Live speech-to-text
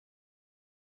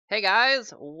Hey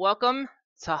guys, welcome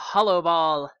to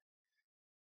Holoball.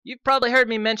 You've probably heard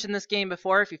me mention this game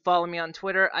before if you follow me on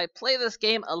Twitter. I play this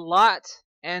game a lot,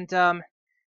 and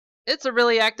it's a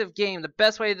really active game. The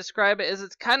best way to describe it is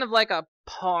it's kind of like a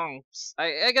pong.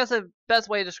 I guess the best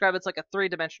way to describe it's like a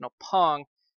three-dimensional pong.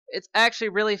 It's actually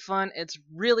really fun. It's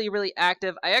really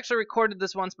active. I actually recorded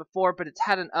this once before, but it's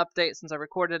had an update since I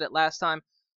recorded it last time.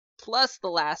 Plus the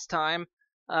last time.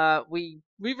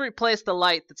 We've replaced the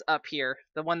light that's up here,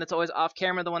 the one that's always off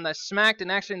camera, the one that I smacked,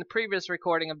 and actually in the previous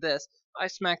recording of this, I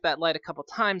smacked that light a couple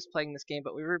times playing this game,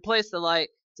 but we replaced the light.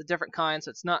 It's a different kind,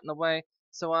 so it's not in the way.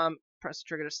 So press the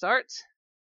trigger to start.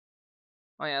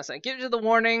 Oh yeah, so it gives you the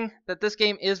warning that this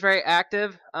game is very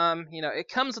active. It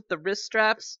comes with the wrist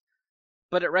straps,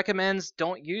 but it recommends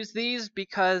don't use these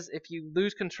because if you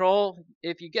lose control,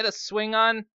 if you get a swing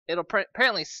on, it'll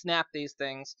apparently snap these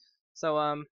things.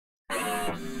 So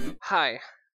hi.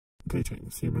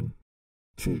 Greetings, human.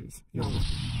 Choose your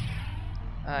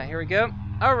Here we go.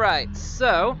 Alright,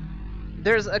 so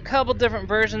there's a couple different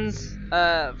versions,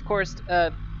 of course,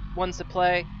 ones to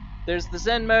play. There's the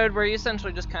Zen mode where you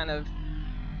essentially just kind of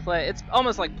play. It's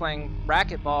almost like playing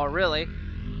racquetball, really.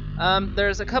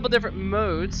 There's a couple different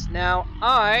modes. Now,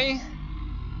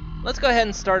 let's go ahead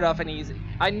and start off in easy.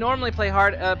 I normally play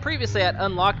hard. Previously, I'd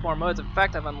unlocked more modes. In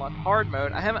fact, I've unlocked hard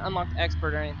mode. I haven't unlocked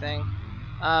expert or anything.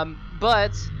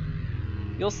 But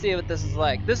you'll see what this is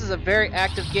like. This is a very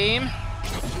active game.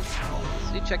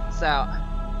 So you check this out.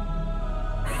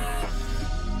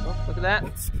 Oh, look at that.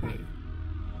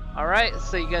 Alright,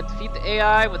 so you gotta defeat the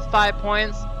AI with 5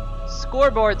 points.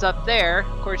 Scoreboard's up there.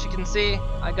 Of course, you can see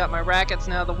I got my rackets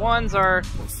now. The ones are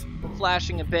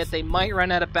flashing a bit. They might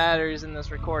run out of batteries in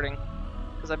this recording.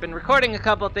 Because I've been recording a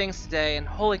couple of things today, and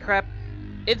holy crap,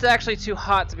 it's actually too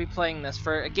hot to be playing this.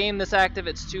 For a game this active,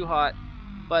 it's too hot.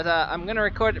 But I'm going to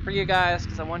record it for you guys,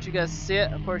 because I want you guys to see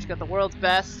it. Of course, you got the world's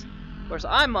best. Of course,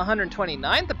 I'm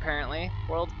 129th, apparently.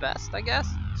 World's best, I guess.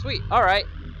 Sweet, alright.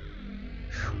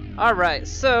 Alright,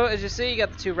 so, as you see, you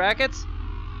got the 2 rackets.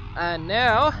 And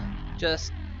now,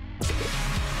 just...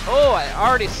 Oh, I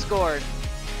already scored.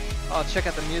 Oh, check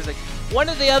out the music. One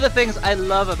of the other things I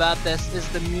love about this is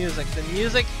the music. The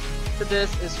music to this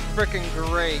is freaking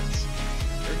great.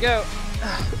 Here we go.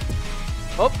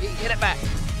 Oh, you hit it back.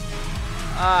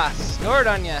 Ah, scored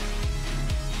on ya.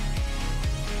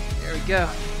 There we go.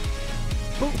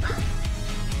 Boop.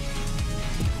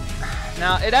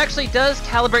 Now, it actually does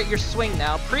calibrate your swing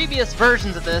now. Previous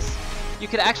versions of this, you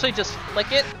could actually just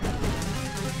flick it,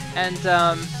 and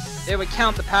it would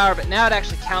count the power, but now it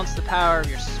actually counts the power of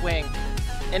your swing.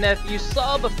 And if you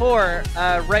saw before,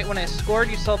 right when I scored,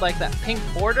 you saw like that pink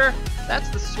border? That's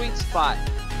the sweet spot.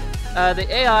 The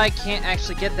AI can't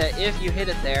actually get that if you hit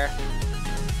it there.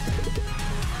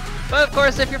 But of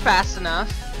course, if you're fast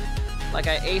enough, like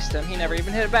I aced him, he never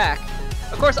even hit it back.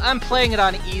 Of course, I'm playing it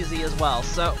on easy as well,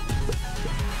 so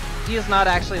he is not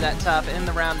actually that tough, and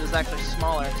the round is actually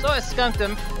smaller. So I skunked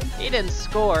him. He didn't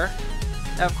score.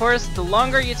 Now, of course, the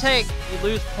longer you take, you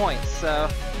lose points, so...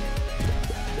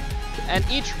 And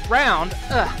each round,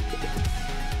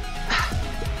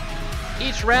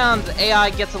 the AI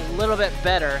gets a little bit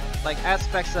better, like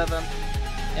aspects of him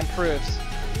improves.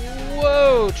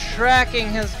 Whoa, tracking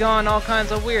has gone all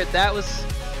kinds of weird. That was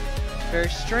very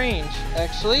strange,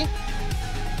 actually.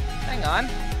 Hang on.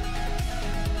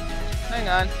 Hang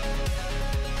on.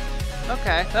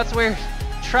 Okay, that's weird.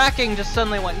 Tracking just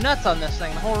suddenly went nuts on this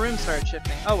thing. The whole room started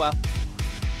shifting. Oh well.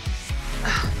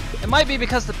 It might be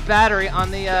because the battery on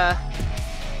the,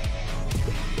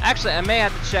 Actually, I may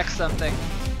have to check something.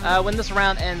 When this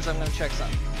round ends, I'm gonna check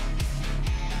something.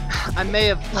 I may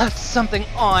have left something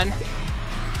on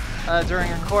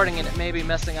during recording, and it may be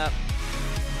messing up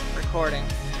recording.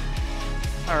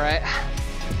 Alright.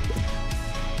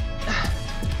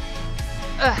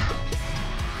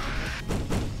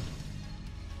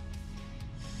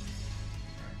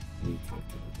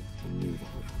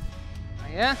 Oh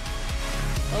yeah?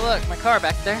 Oh look, my car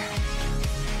back there.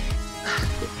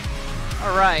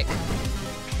 Alright.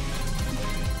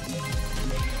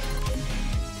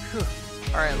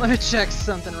 Alright, let me check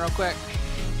something real quick.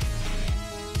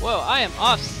 Whoa, I am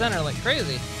off center like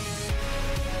crazy.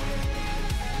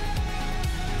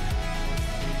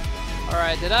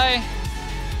 Alright, did I?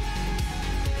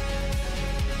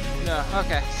 No,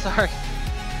 okay, sorry.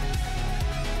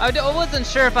 I wasn't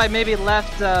sure if I maybe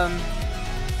left, Of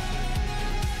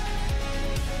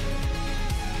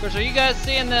course, are you guys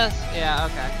seeing this? Yeah,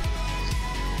 okay.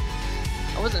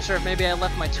 I wasn't sure if maybe I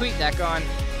left my tweet deck on.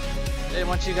 I didn't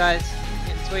want you guys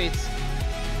getting tweets.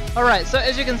 Alright, so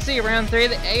as you can see, round 3,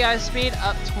 the AI speed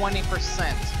up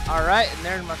 20%. Alright, and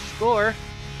there's my score.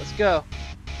 Let's go.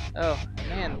 Oh,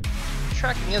 man.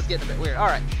 Tracking is getting a bit weird.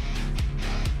 Alright.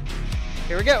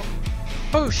 Here we go.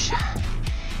 Boosh!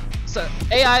 So,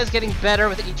 AI is getting better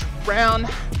with each round.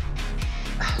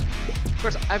 Of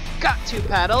course, I've got 2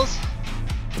 paddles.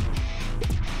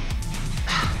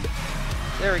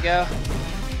 There we go.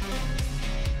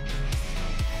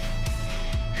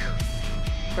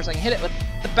 Of course, I can hit it with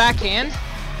the backhand.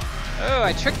 Oh,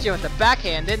 I tricked you with the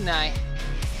backhand, didn't I?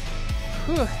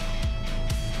 Whew.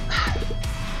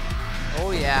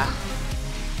 Oh, yeah.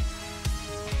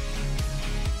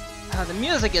 The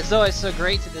music is always so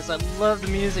great to this. I love the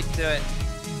music to it.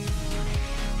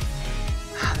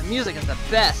 The music is the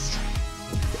best.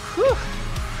 Whew.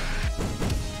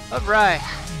 Alright.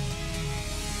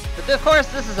 But of course,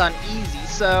 this is on easy,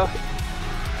 so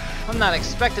I'm not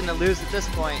expecting to lose at this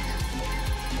point.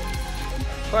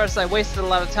 Of course, I wasted a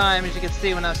lot of time, as you can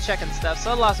see when I was checking stuff, so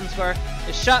I lost some score.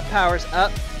 His shot power's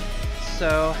up,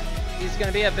 so he's going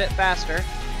to be a bit faster.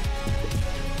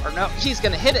 Or no, he's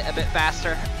going to hit it a bit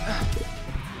faster.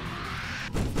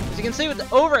 As you can see with the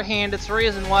overhand, it's the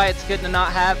reason why it's good to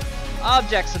not have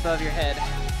objects above your head.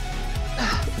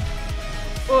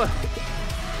 Ooh.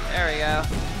 There we go.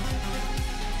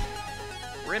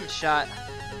 Rim shot.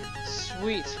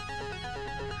 Sweet.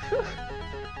 Whew.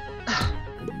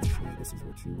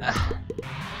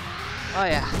 Oh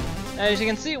yeah. Now, as you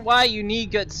can see why you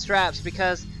need good straps,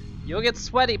 because you'll get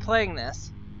sweaty playing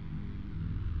this.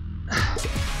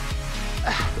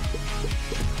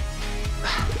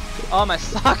 Oh, my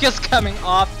sock is coming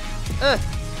off.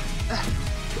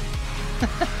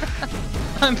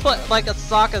 I'm like a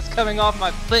sock is coming off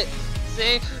my foot.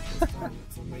 See?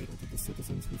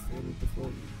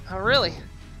 Oh, really?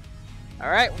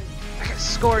 Alright.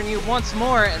 Scoring you once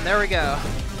more, and there we go.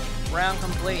 Round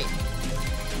complete.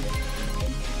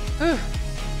 Whew.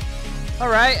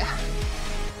 Alright.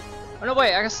 Oh, no,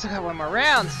 wait. I still got 1 more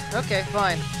round. Okay,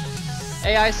 fine.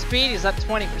 AI speed is up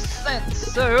 20%,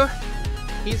 so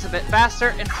he's a bit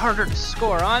faster and harder to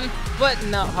score on, but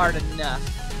not hard enough.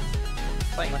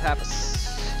 Playing with half a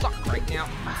sock right now.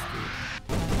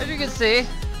 As you can see,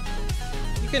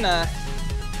 you can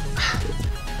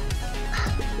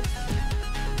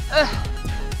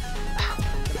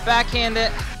backhand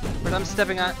it, but I'm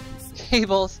stepping on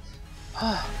cables.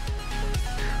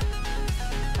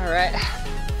 Alright.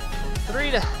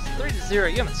 3 to 0.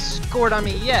 You haven't scored on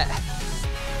me yet.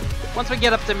 Once we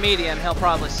get up to medium, he'll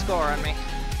probably score on me.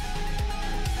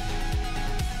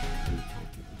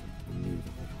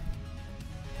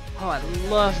 Oh, I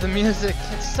love the music.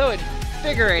 It's so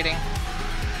invigorating.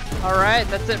 Alright,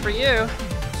 that's it for you.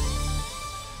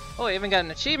 Oh, I even got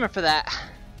an achievement for that.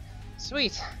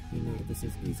 Sweet. You know, this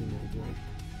is easy mode, right?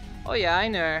 Oh yeah, I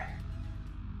know.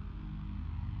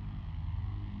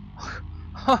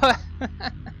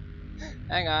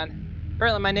 Hang on.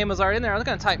 Apparently my name was already in there. I was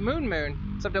gonna type Moon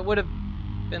Moon, except it would have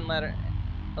been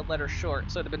a letter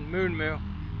short, so it'd have been Moon Moo.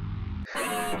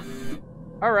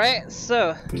 Alright,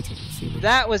 so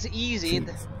that was easy.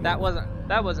 That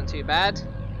wasn't too bad.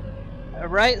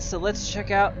 Alright, so let's check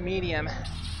out medium.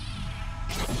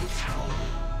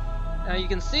 Now you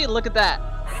can see, look at that.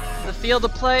 The field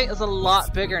of play is a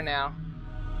lot bigger now.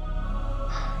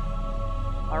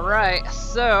 Alright,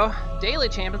 so daily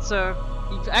champion, so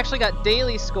you've actually got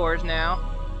daily scores now.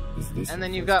 And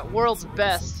then you've got world's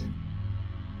best.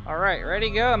 Alright, ready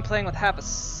to go? I'm playing with half a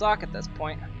sock at this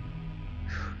point.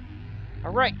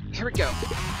 Alright, here we go.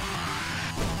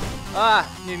 Ah,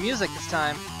 new music this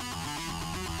time.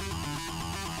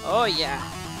 Oh yeah.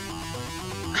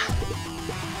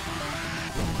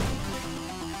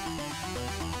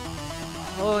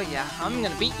 Oh yeah, I'm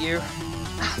gonna beat you.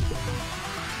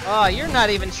 Oh, you're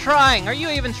not even trying. Are you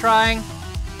even trying?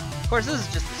 Of course, this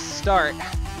is just the start.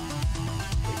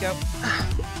 Here we go.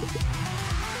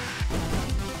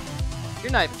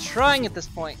 You're not even trying at this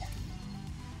point.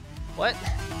 What?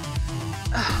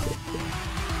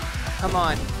 Come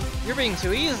on. You're being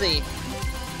too easy.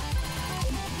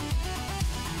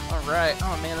 Alright.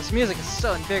 Oh man, this music is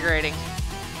so invigorating.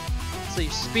 So you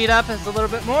speed up a little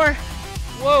bit more.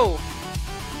 Whoa.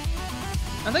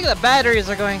 I think the batteries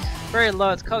are going very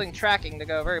low. It's causing tracking to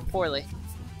go very poorly.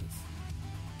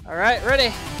 Alright,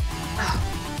 ready?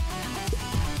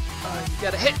 Oh, you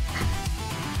gotta hit.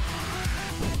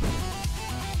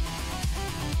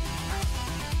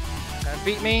 Gonna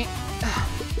beat me.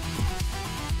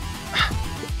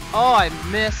 Oh, I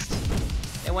missed.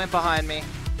 It went behind me.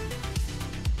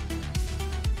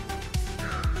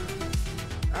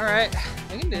 Alright,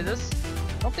 we can do this.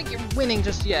 I don't think you're winning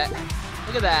just yet.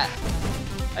 Look at that.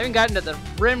 I haven't gotten to the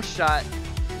rim shot.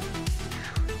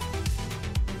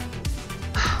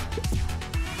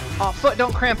 Oh, foot,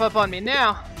 don't cramp up on me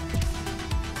now.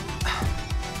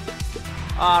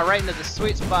 Ah, right into the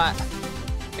sweet spot.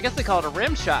 I guess they call it a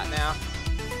rim shot now.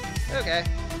 Okay.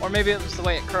 Or maybe it was the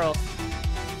way it curled.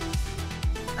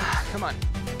 Come on.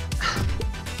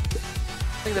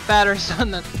 I think the batteries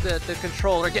on the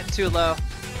controller are getting too low.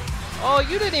 Oh,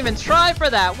 you didn't even try for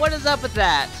that. What is up with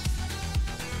that?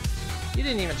 You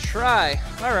didn't even try.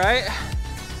 Alright.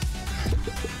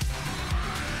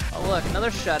 Oh look, another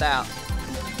shutout.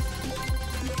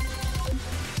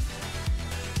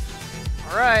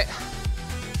 Alright.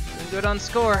 Doing good on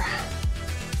score.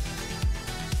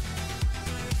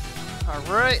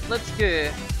 Alright, let's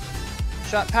go.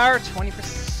 Shot power,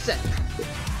 20%.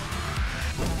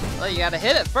 Well, you gotta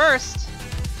hit it first.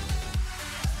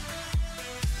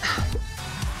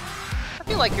 I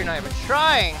feel like you're not even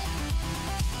trying.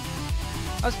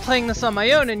 I was playing this on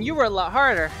my own and you were a lot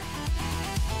harder.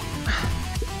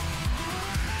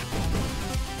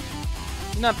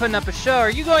 You're not putting up a show. Are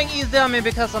you going easy on me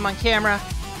because I'm on camera?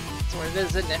 That's what it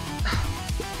is, isn't it?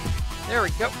 There we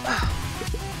go.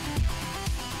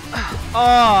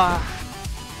 Oh,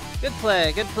 good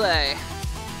play, good play.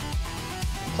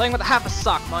 Playing with a half a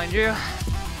sock, mind you. Of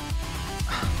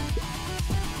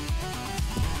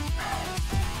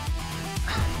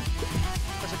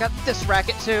course, I got this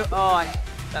racket too. Oh,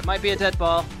 that might be a dead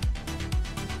ball.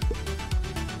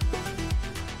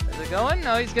 Is it going?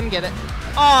 No, he's gonna get it.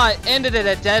 Oh, it ended at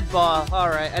a dead ball.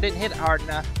 Alright, I didn't hit it hard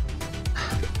enough.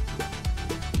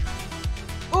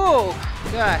 Oh,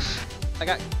 gosh. I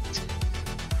got...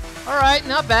 Alright,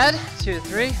 not bad. 2 to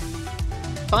 3.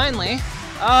 Finally.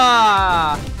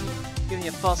 Ah! Giving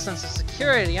you a false sense of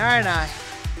security, aren't I?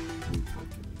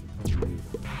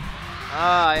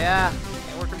 Oh, yeah.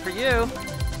 Ain't working for you.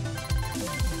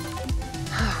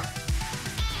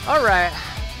 Alright.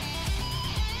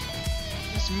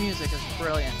 This music is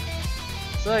brilliant.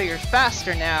 So you're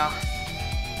faster now.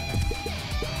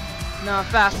 Not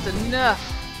fast enough.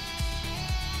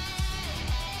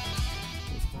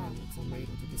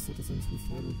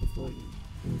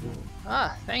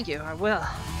 Ah, thank you, I will.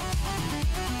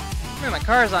 I mean, my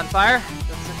car's on fire.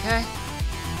 That's okay.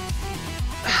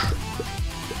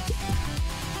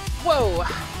 Whoa!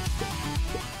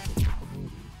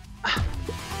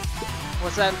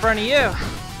 What's that in front of you?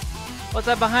 What's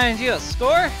that behind you? A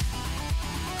score?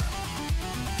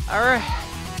 Alright.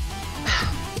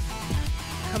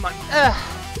 Come on.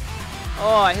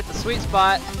 Oh, I hit the sweet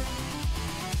spot.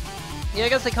 Yeah, I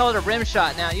guess they call it a rim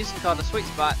shot now. It used to be called a sweet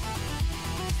spot.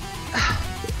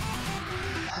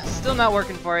 Still not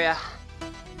working for you.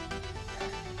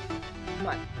 Come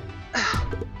on.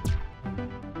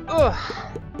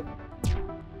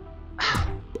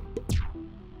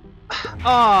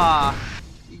 Ah,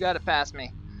 you gotta pass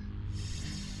me.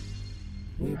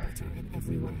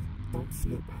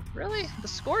 Really? The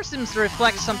score seems to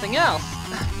reflect something else.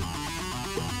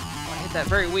 Oh, I hit that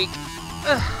very weak.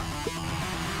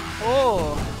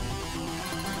 Oh.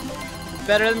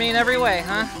 Better than me in every way,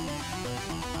 huh?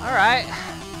 Alright.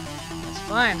 That's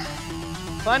fine.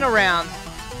 Final round.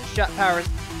 Shot power's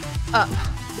up.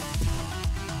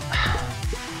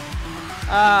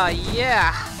 Ah,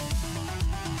 yeah.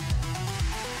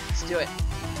 Let's do it.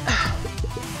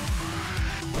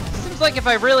 Seems like if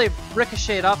I really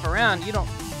ricochet off around, you don't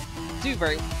do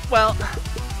very well.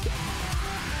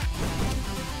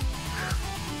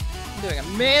 I'm doing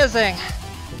amazing.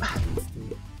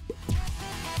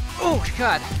 Oh,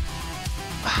 God.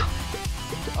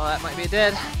 Oh, that might be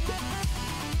dead.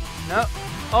 Nope.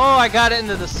 Oh, I got it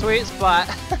into the sweet spot.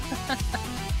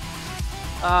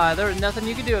 There was nothing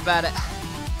you could do about it.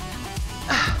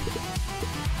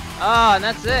 Oh, and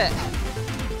that's it.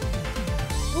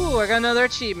 Ooh, I got another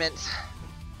achievement.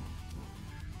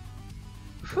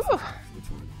 Whew.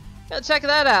 Gotta check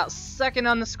that out. Second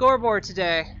on the scoreboard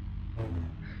today.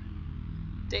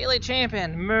 Daily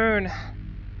champion, Moon.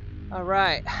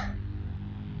 Alright.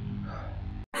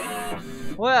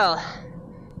 Well.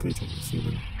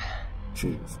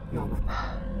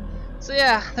 So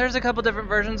yeah, there's a couple different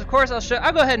versions. Of course, I'll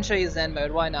go ahead and show you Zen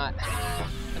mode. Why not?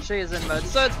 I'll show you Zen mode.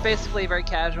 So it's basically very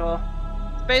casual.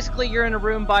 It's basically you're in a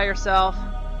room by yourself.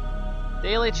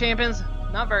 Daily champions,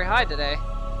 not very high today.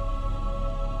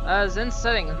 Zen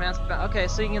settings, man. Okay,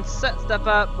 so you can set stuff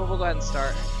up, but we'll go ahead and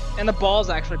start. And the ball's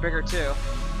actually bigger too.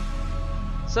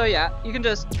 So yeah, you can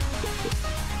just...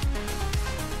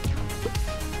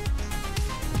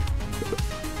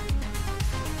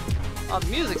 Oh, the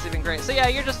music's even great. So yeah,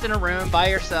 you're just in a room by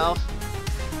yourself.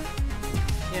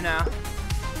 You know.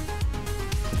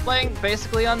 Playing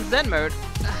basically on Zen mode.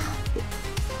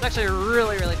 It's actually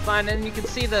really, really fun, and you can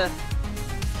see the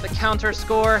counter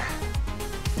score.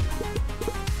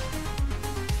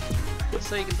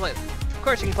 So you can play, of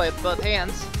course you can play with both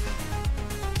hands.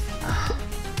 I'm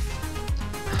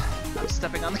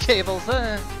stepping on the cables.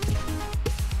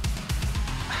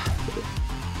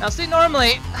 Now see,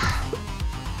 normally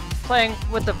playing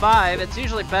with the Vive, it's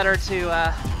usually better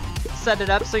to set it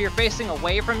up so you're facing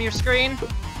away from your screen,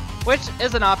 which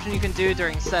is an option you can do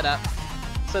during setup,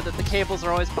 so that the cables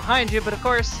are always behind you, but of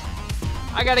course,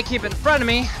 I gotta keep it in front of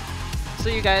me so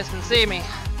you guys can see me,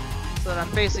 so that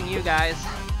I'm facing you guys.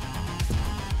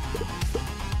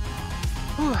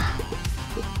 Whew.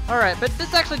 Alright, but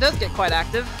this actually does get quite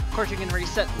active. Of course, you can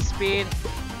reset the speed.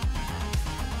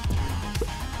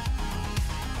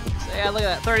 So yeah, look at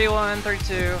that, 31,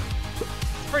 32.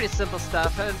 It's pretty simple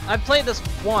stuff. And I've played this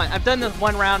I've done this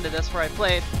one round of this where I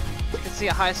played. You can see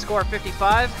a high score of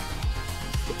 55.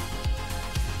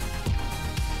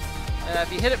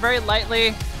 If you hit it very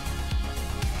lightly,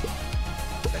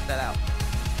 check that out.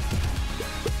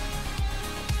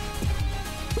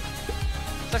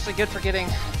 It's actually good for getting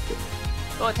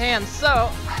both hands.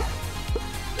 So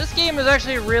this game is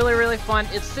actually really fun.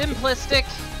 It's simplistic,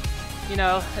 you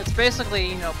know, it's basically,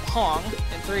 you know, Pong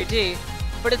in 3D,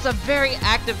 but it's a very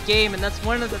active game, and that's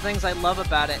one of the things I love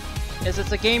about it, is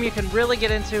it's a game you can really get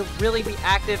into, really be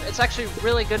active. It's actually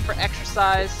really good for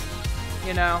exercise,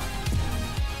 you know.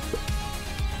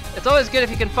 It's always good if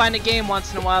you can find a game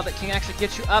once in a while that can actually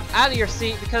get you up out of your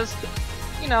seat, because,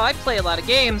 you know, I play a lot of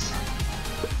games.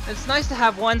 It's nice to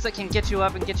have ones that can get you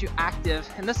up and get you active,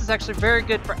 and this is actually very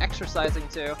good for exercising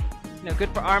too. You know, good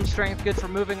for arm strength, good for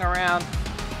moving around,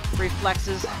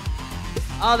 reflexes,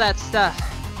 all that stuff.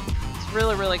 It's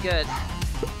really good.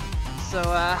 So,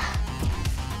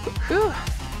 whew.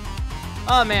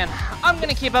 Oh man, I'm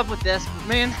gonna keep up with this, but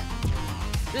man,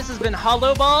 this has been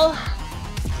Holoball.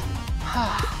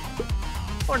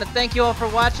 I want to thank you all for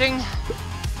watching,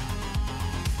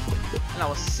 and I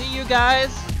will see you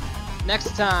guys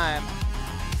next time.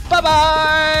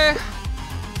 Bye-bye!